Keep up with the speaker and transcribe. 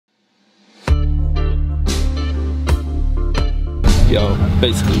Yo,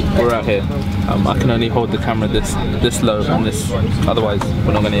 basically, we're out here. I can only hold the camera this low on this, otherwise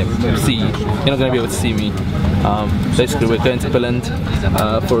we're not going to see. You're not going to be able to see me. Basically, we're going to Billund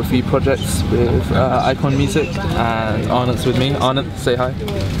for a few projects with Iqon Music, and Arnott's with me. Arnott, say hi.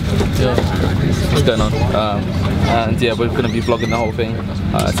 Yeah. What's going on? And yeah, we're going to be vlogging the whole thing.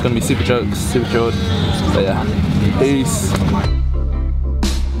 It's going to be super jokes, super chilled. So yeah, peace.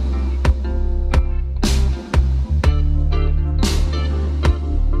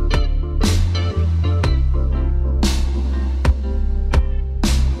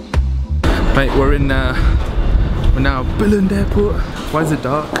 Mate, we're now at Billund Airport. Why is it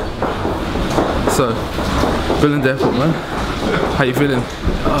dark? So, Billund Airport, man. How you feeling?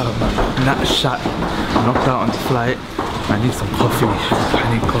 Oh man, not shot. Knocked out on the flight. I need some coffee.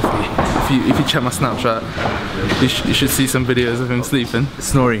 I need coffee. If you check my Snapchat, you should see some videos of him sleeping.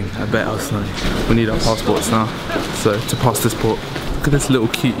 Snoring. I bet I was snoring. We need our passports now. So to pass this port. Look at this little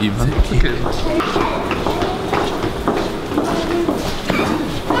cutie, man. Look at it.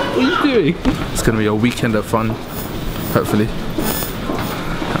 What are you doing? It's gonna be a weekend of fun, hopefully,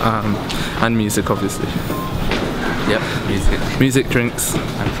 and music, obviously. Yep, music, drinks,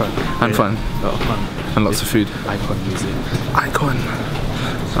 and fun. And fun. A lot of fun. And lots of food. Iqon Music. Iqon.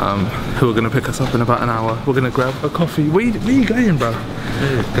 Who are gonna pick us up in about an hour. We're gonna grab a coffee. Where you going, bro?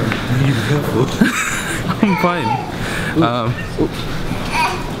 Be careful. I'm fine.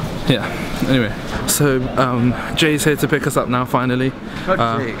 Yeah. Anyway. So, Jay's here to pick us up now, finally.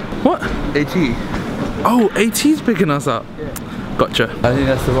 Jay. What? AT. Oh, AT's picking us up. Yeah. Gotcha. I think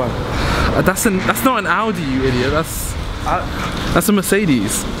that's the one. That's not an Audi, you idiot. That's a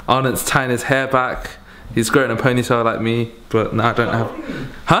Mercedes. Arnott's tying his hair back. He's growing a ponytail like me, but no, I don't have.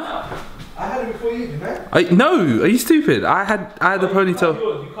 Huh? I had it before you, man. No, are you stupid? I had the ponytail.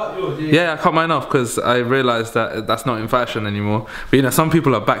 You cut yours. Yeah, I cut mine off because I realised that that's not in fashion anymore. But you know, some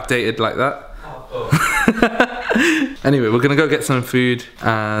people are backdated like that. Anyway, we're gonna go get some food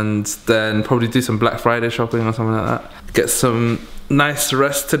and then probably do some Black Friday shopping or something like that. Get some nice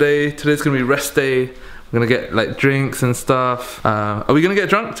rest today. Today's gonna be rest day. We're gonna get like drinks and stuff. Are we gonna get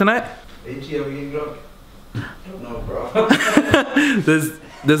drunk tonight? AT, are we getting drunk? I don't know, bro.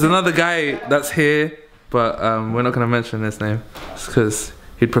 There's another guy that's here, but we're not gonna mention his name because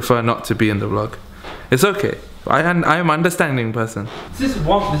he'd prefer not to be in the vlog. It's okay. I am an understanding person. This is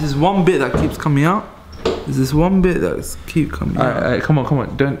one bit that keeps coming out. There's this one bit that keeps coming out. Alright, come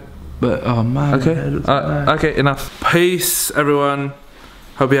on, don't. But oh man. Okay. Okay, enough. Peace, everyone.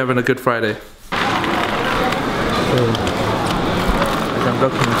 Hope you're having a good Friday. So, as I'm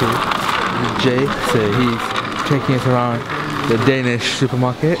talking to Jay, so he's taking us around the Danish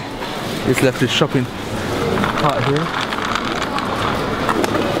supermarket. He's left his shopping cart here.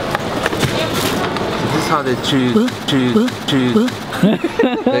 How they choose.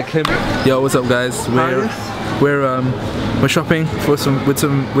 Yo, what's up, guys? We're shopping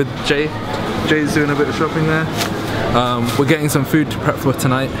with Jay. Jay's doing a bit of shopping there. We're getting some food to prep for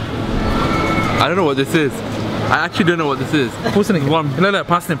tonight. I don't know what this is. I actually don't know what this is. No,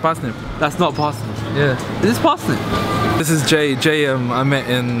 parsnip. That's not parsnip. Yeah. Is this parsnip? This is Jay. Jay, I met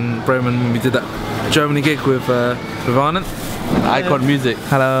in Bremen when we did that Germany gig with Arnott. Iqon Music.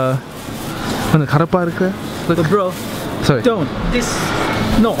 Hello. But bro, sorry. Don't.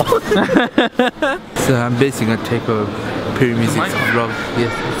 No. So I'm basically gonna take over Piri Musiq's vlog.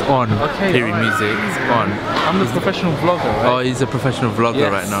 Yes, it's on. Okay, Piri Musiq, it's on. I'm the professional vlogger, right? Oh, he's a professional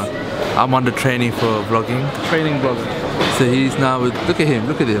vlogger right now. I'm under training for vlogging. Training vlogger. So he's now with, look at him.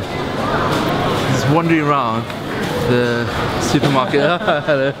 He's wandering around the supermarket.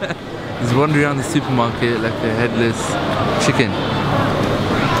 Hello. He's wandering around the supermarket like a headless chicken.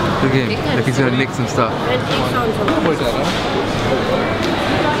 Look at him, like he's gonna lick some stuff.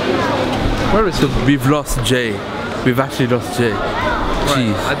 Where is he? So we've lost Jay. We've actually lost Jay.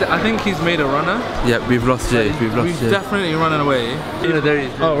 Jeez. Right. I think he's made a runner. Yeah, we've lost Jay. We've definitely running away. Yeah, there he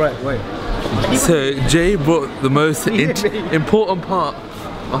is. Oh, right, wait. So Jay brought the most important part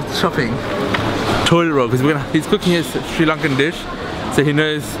of the shopping. Toilet roll, because he's cooking his Sri Lankan dish. So he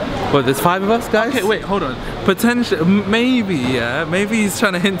knows, well, there's 5 of us, guys? Okay, wait, hold on. Potentially, maybe, yeah. Maybe he's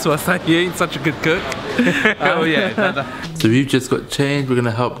trying to hint to us that he ain't such a good cook. Oh, yeah. So we've just got changed. We're going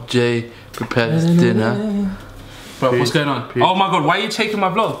to help Jay prepare his dinner. Bro, what's going on? Oh my god, why are you taking my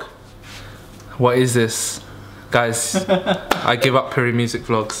vlog? What is this? Guys, I give up Piri Musiq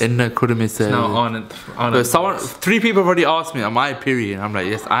vlogs. No, Arnott. 3 people have already asked me, am I Piri? And I'm like,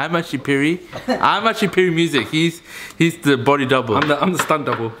 yes, I'm actually Piri. I'm actually Piri Musiq. He's the body double. I'm the stunt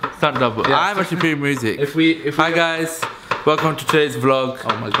double. Stunt double. Yeah. I'm actually Piri Musiq. Hi guys, welcome to today's vlog.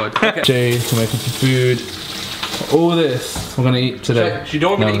 Oh my god. Okay. Jay, making some food. All this we're gonna eat today. You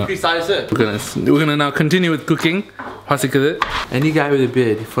don't want me to increase size it? We're gonna now continue with cooking. Any guy with a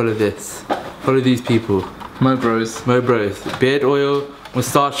beard, follow this. Follow these people. Mo bros. Mo bros. Beard oil,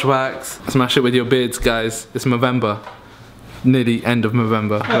 moustache wax. Smash it with your beards, guys. It's November. Nearly end of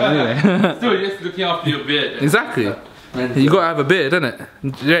November. Anyway. Still, you're just looking after your beard. Exactly. You gotta have a beard, innit?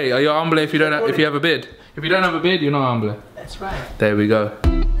 Jay, are you humble if you don't have, if you have a beard? If you don't have a beard, you're not humble. That's right. There we go.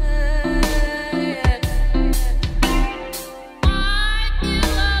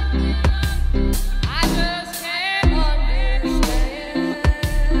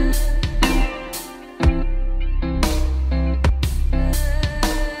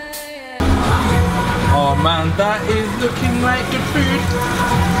 Oh man, that is looking like good food.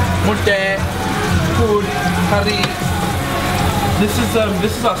 Mute, food, curry. This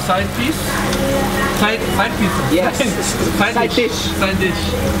is our side piece. Side piece. Yes. Side dish. Side dish.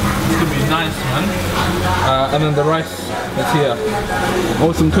 It's gonna be nice, man. And then the rice is here.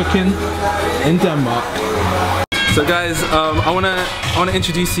 Awesome cooking in Denmark. So guys, I wanna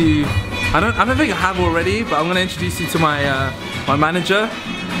introduce you. I don't think I have already, but I'm gonna introduce you to my my manager.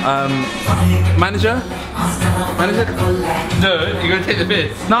 Manager? No, you're gonna take the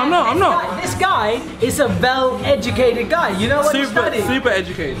piss. No, I'm not. This guy is a well-educated guy. You know what he studied? Super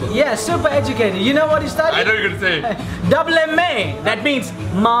educated. Yeah, super educated. You know what he studied? I know you're gonna say. Double MA. That means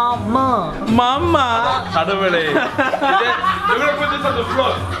mama. Mama. I don't really. You're gonna put this on the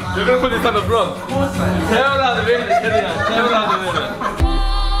vlog. You're gonna put this on the vlog. Tell her the video. Tell her the video.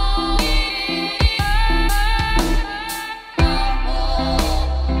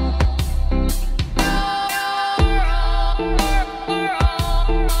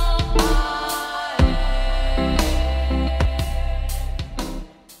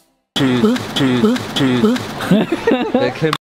 Cheese.